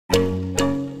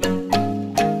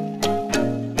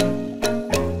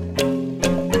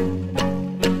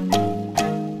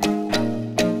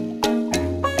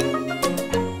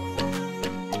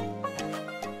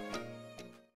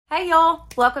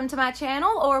Welcome to my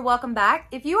channel, or welcome back.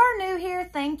 If you are new here,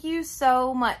 thank you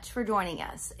so much for joining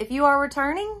us. If you are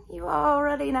returning, you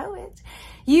already know it.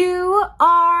 You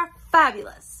are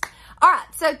fabulous. All right,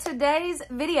 so today's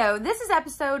video, this is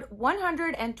episode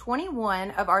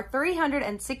 121 of our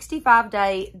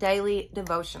 365-day daily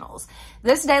devotionals.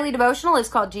 This daily devotional is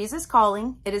called Jesus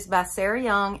Calling. It is by Sarah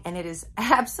Young, and it is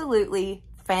absolutely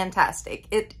fantastic.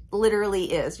 It literally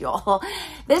is, y'all.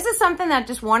 This is something that I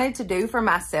just wanted to do for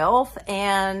myself,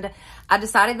 and I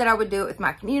decided that I would do it with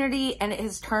my community, and it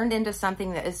has turned into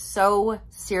something that is so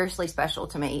seriously special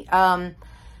to me.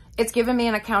 It's given me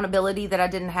an accountability that I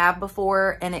didn't have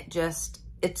before, and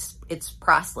it's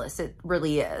priceless. It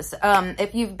really is.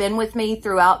 If you've been with me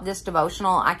throughout this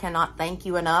devotional, I cannot thank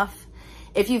you enough.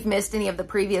 If you've missed any of the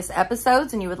previous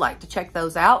episodes and you would like to check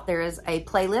those out, there is a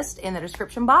playlist in the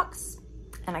description box.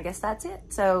 And I guess that's it.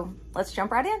 So let's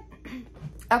jump right in.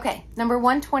 Okay, number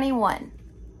 121.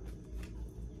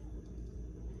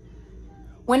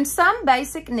 When some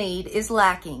basic need is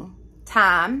lacking,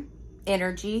 time,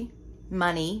 energy,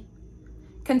 money,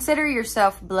 consider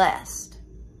yourself blessed.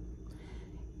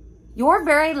 Your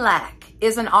very lack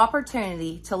is an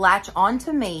opportunity to latch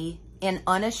onto me in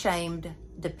unashamed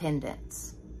dependence.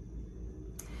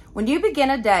 When you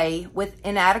begin a day with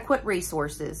inadequate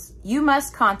resources, you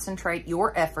must concentrate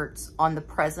your efforts on the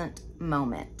present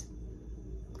moment.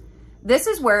 This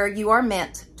is where you are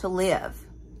meant to live,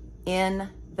 in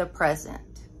the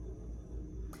present.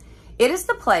 It is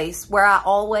the place where I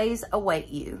always await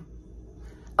you.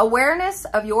 Awareness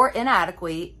of your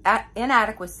inadequacy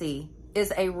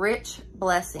is a rich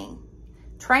blessing,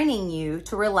 training you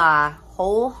to rely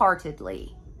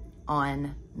wholeheartedly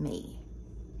on me.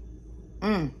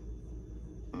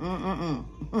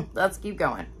 Let's keep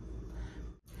going.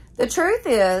 The truth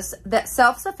is that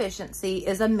self-sufficiency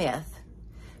is a myth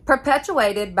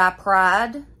perpetuated by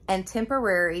pride and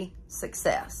temporary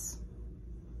success.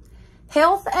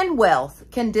 Health and wealth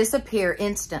can disappear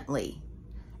instantly,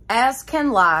 as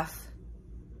can life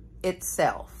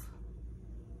itself.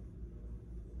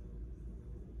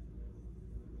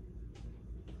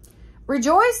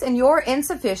 Rejoice in your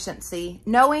insufficiency,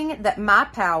 knowing that my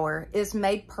power is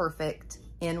made perfect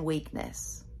in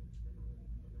weakness.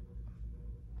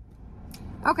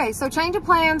 Okay, so change of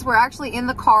plans. We're actually in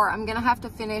the car. I'm going to have to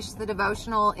finish the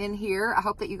devotional in here. I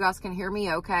hope that you guys can hear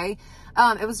me okay.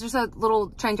 It was just a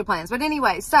little change of plans. But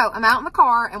anyway, so I'm out in the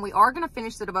car, and we are going to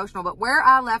finish the devotional. But where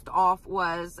I left off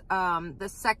was the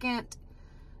second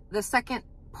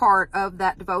part of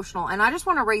that devotional. And I just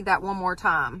want to read that one more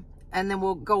time, and then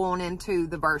we'll go on into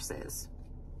the verses.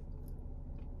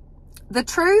 The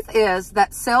truth is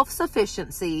that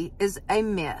self-sufficiency is a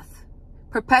myth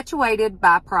perpetuated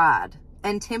by pride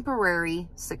and temporary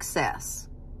success.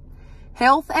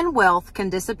 Health and wealth can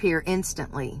disappear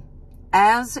instantly,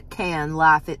 as can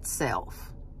life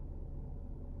itself.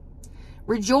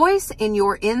 Rejoice in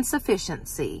your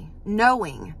insufficiency,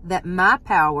 knowing that my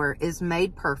power is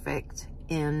made perfect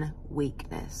in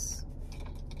weakness.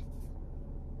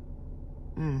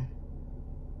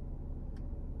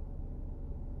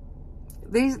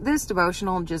 This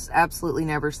devotional just absolutely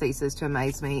never ceases to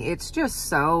amaze me. It's just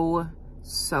so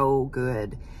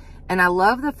good. And I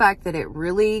love the fact that it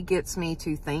really gets me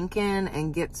to thinking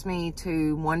and gets me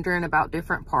to wondering about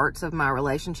different parts of my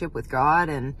relationship with God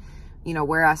and, you know,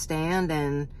 where I stand,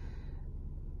 and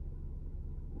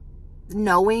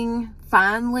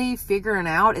finally figuring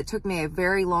out, it took me a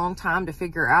very long time to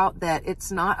figure out that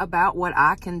it's not about what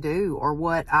I can do or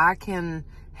what I can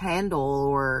handle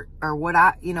or what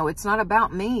it's not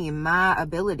about me and my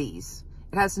abilities.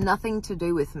 It has nothing to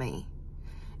do with me.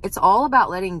 It's all about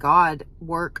letting God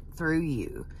work through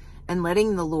you and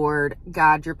letting the Lord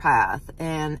guide your path.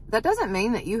 And that doesn't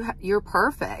mean that you're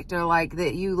perfect or like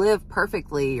that you live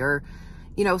perfectly or,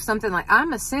 something like,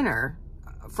 I'm a sinner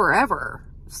forever,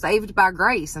 saved by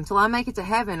grace until I make it to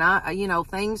heaven.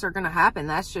 Things are going to happen.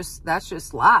 That's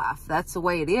just life. That's the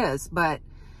way it is. But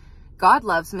God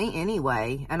loves me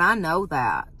anyway. And I know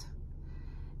that.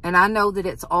 And I know that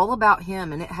it's all about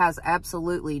him, and it has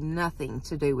absolutely nothing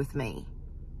to do with me.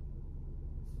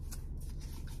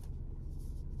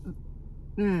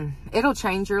 It'll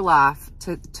change your life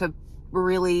to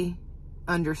really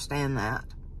understand that.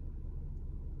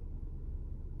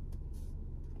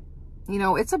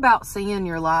 It's about seeing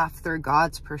your life through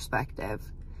God's perspective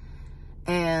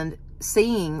and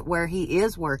seeing where he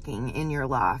is working in your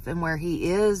life and where he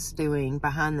is doing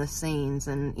behind the scenes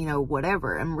and,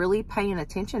 whatever, and really paying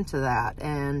attention to that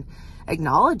and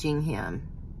acknowledging him,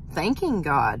 thanking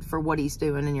God for what he's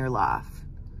doing in your life,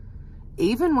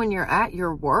 even when you're at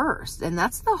your worst. And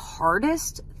that's the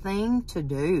hardest thing to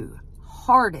do.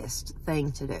 hardest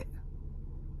thing to do.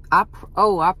 I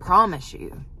promise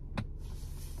you.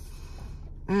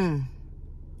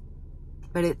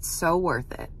 But it's so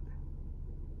worth it.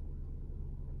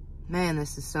 Man,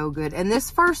 this is so good. And this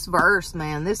first verse,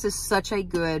 man, this is such a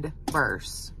good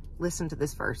verse. Listen to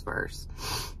this first verse.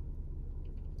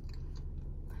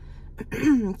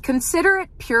 Consider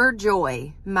it pure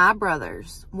joy, my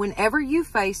brothers, whenever you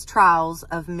face trials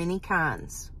of many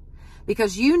kinds,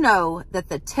 because you know that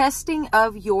the testing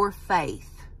of your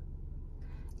faith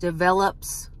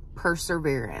develops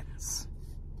perseverance.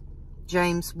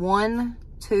 James 1,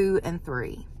 2, and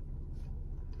 3.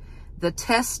 The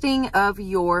testing of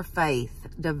your faith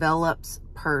develops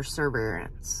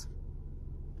perseverance.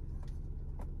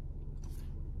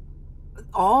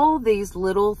 All these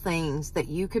little things that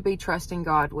you could be trusting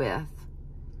God with,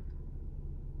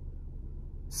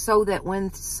 so that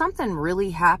when something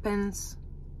really happens,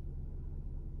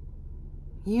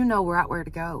 you know right where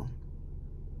to go.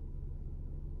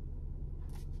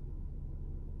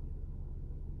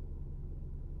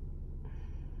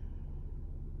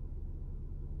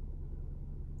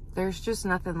 There's just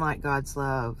nothing like God's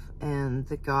love and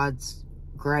God's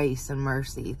grace and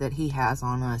mercy that he has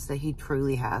on us, that he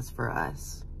truly has for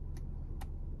us.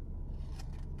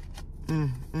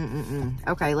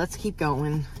 Okay, let's keep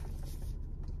going.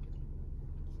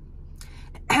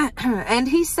 And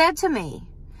he said to me,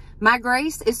 my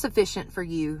grace is sufficient for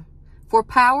you, for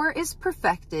power is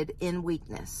perfected in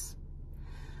weakness.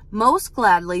 Most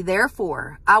gladly,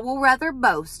 therefore, I will rather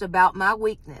boast about my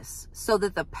weakness, so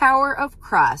that the power of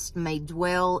Christ may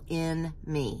dwell in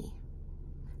me.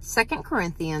 2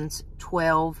 Corinthians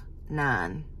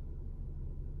 12:9.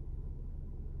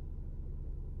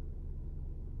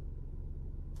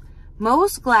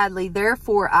 Most gladly,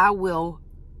 therefore, I will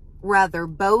rather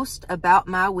boast about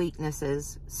my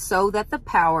weaknesses, so that the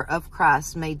power of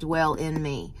Christ may dwell in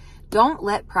me. Don't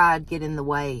let pride get in the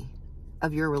way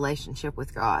of your relationship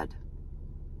with God.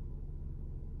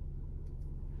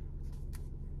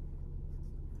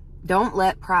 Don't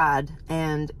let pride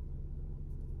and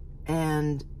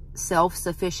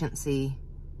self-sufficiency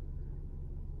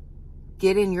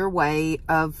get in your way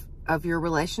of your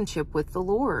relationship with the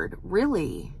Lord.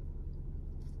 Really.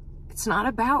 It's not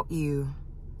about you.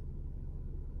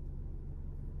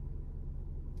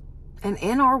 And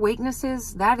in our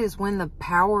weaknesses, that is when the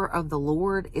power of the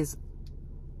Lord is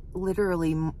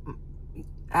literally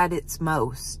at its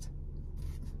most.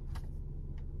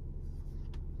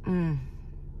 Man,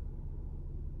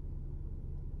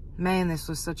 this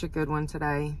was such a good one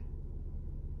today.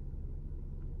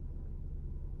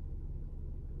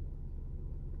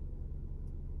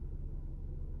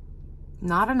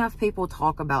 Not enough people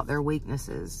talk about their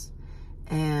weaknesses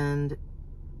and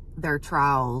their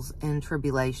trials and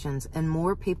tribulations, and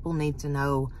more people need to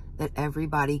know that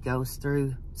everybody goes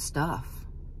through stuff.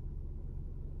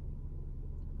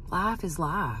 Life is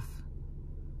life.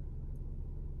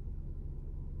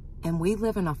 And we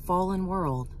live in a fallen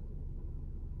world.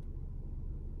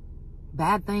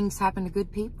 Bad things happen to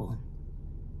good people.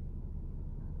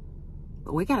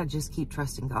 But we got to just keep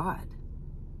trusting God.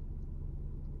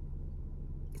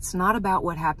 It's not about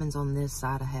what happens on this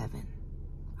side of heaven.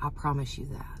 I promise you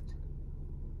that.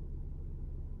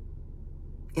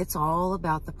 It's all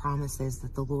about the promises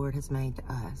that the Lord has made to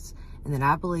us, and that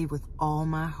I believe with all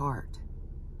my heart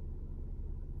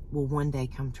will one day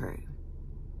come true.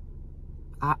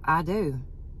 I do.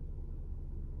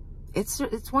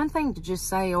 It's one thing to just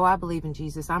say, oh, I believe in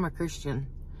Jesus. I'm a Christian.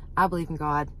 I believe in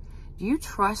God. Do you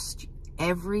trust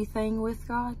everything with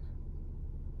God?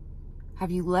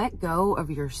 Have you let go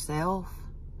of yourself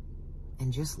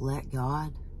and just let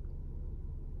God?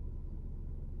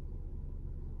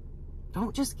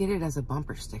 Don't just get it as a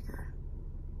bumper sticker.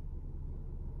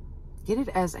 Get it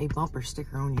as a bumper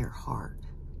sticker on your heart,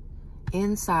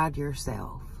 inside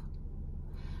yourself,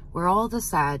 where all the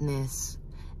sadness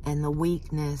and the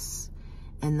weakness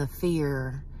and the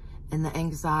fear and the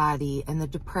anxiety and the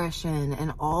depression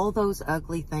and all those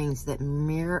ugly things that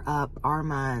mirror up our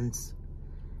minds,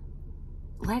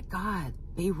 let God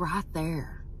be right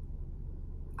there.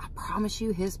 I promise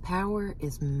you, his power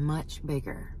is much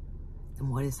bigger than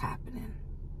what is happening.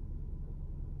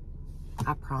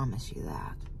 I promise you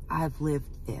that. I've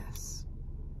lived this.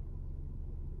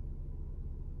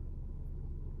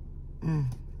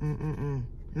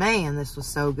 Man, this was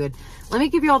so good. Let me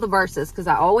give you all the verses because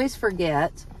I always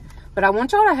forget. But I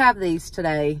want y'all to have these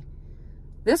today.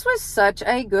 This was such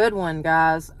a good one,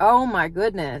 guys. Oh my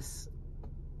goodness.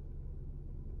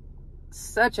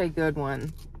 Such a good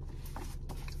one.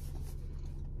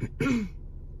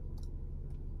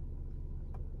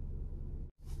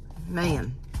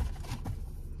 Man.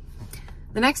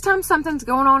 The next time something's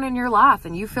going on in your life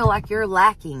and you feel like you're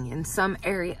lacking in some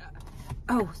area.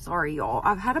 Oh, sorry, y'all.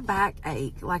 I've had a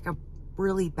backache, like a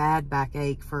really bad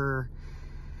backache for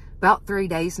about 3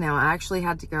 days now. I actually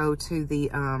had to go to the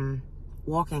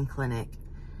walk-in clinic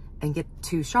and get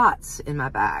 2 shots in my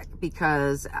back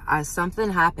because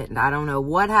something happened. I don't know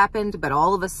what happened, but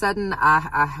all of a sudden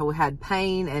I had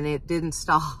pain and it didn't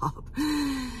stop.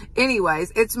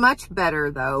 Anyways, it's much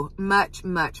better though. Much,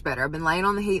 much better. I've been laying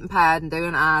on the heating pad and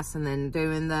doing ice and then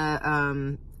doing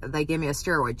the, they gave me a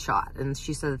steroid shot and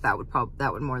she said that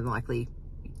would more than likely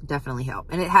definitely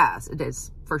help. And it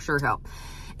is for sure help.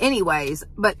 Anyways,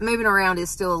 but moving around is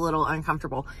still a little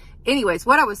uncomfortable. Anyways,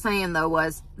 what I was saying though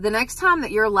was the next time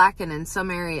that you're lacking in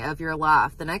some area of your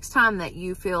life, the next time that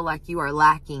you feel like you are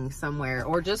lacking somewhere,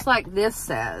 or just like this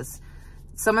says,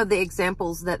 some of the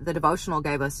examples that the devotional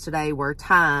gave us today were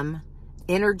time,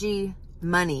 energy,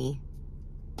 money.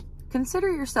 Consider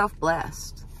yourself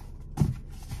blessed.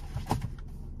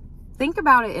 Think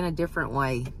about it in a different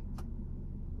way.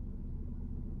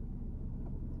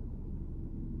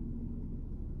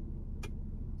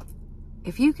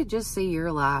 If you could just see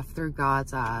your life through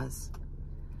God's eyes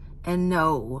and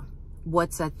know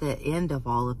what's at the end of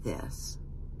all of this.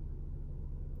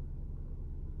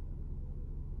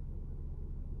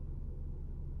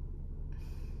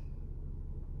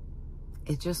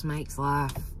 It just makes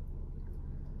life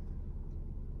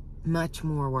much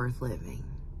more worth living.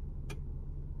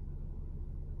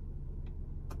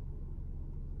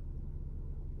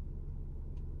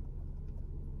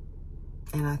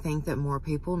 And I think that more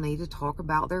people need to talk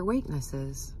about their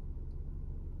weaknesses.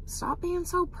 Stop being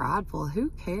so prideful.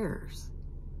 Who cares?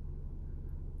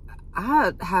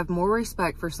 I have more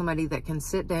respect for somebody that can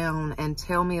sit down and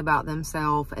tell me about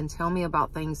themselves and tell me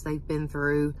about things they've been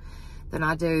through than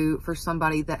I do for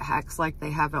somebody that acts like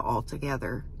they have it all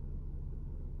together.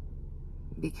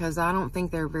 Because I don't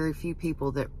think there are very few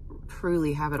people that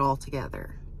truly have it all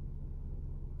together.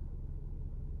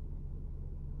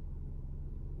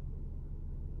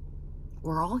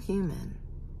 We're all human.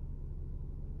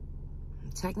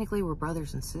 Technically, we're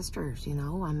brothers and sisters, you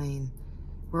know? I mean,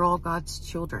 we're all God's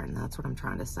children. That's what I'm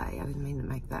trying to say. I didn't mean to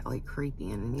make that, like, creepy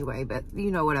in any way, but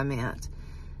you know what I meant.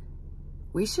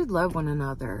 We should love one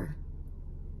another.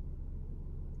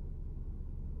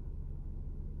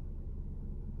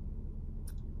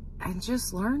 And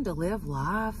just learn to live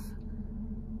life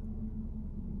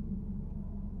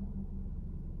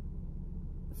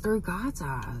through God's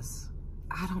eyes.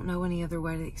 I don't know any other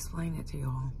way to explain it to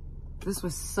y'all. This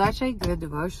was such a good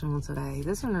devotional today.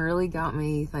 This one really got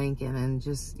me thinking and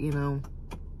just, you know,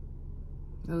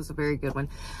 it was a very good one.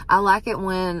 I like it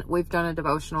when we've done a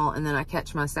devotional and then I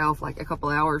catch myself like a couple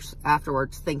hours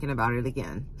afterwards thinking about it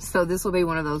again. So this will be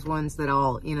one of those ones that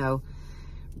I'll, you know,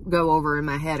 go over in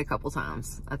my head a couple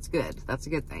times. That's good. That's a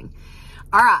good thing.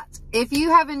 All right. If you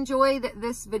have enjoyed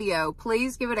this video,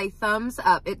 please give it a thumbs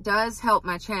up. It does help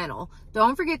my channel.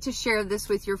 Don't forget to share this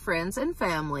with your friends and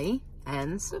family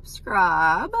and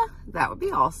subscribe. That would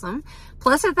be awesome.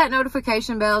 Plus hit that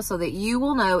notification bell so that you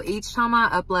will know each time I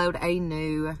upload a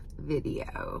new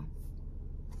video.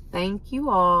 Thank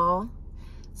you all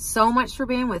so much for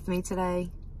being with me today.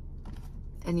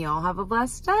 And y'all have a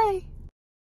blessed day.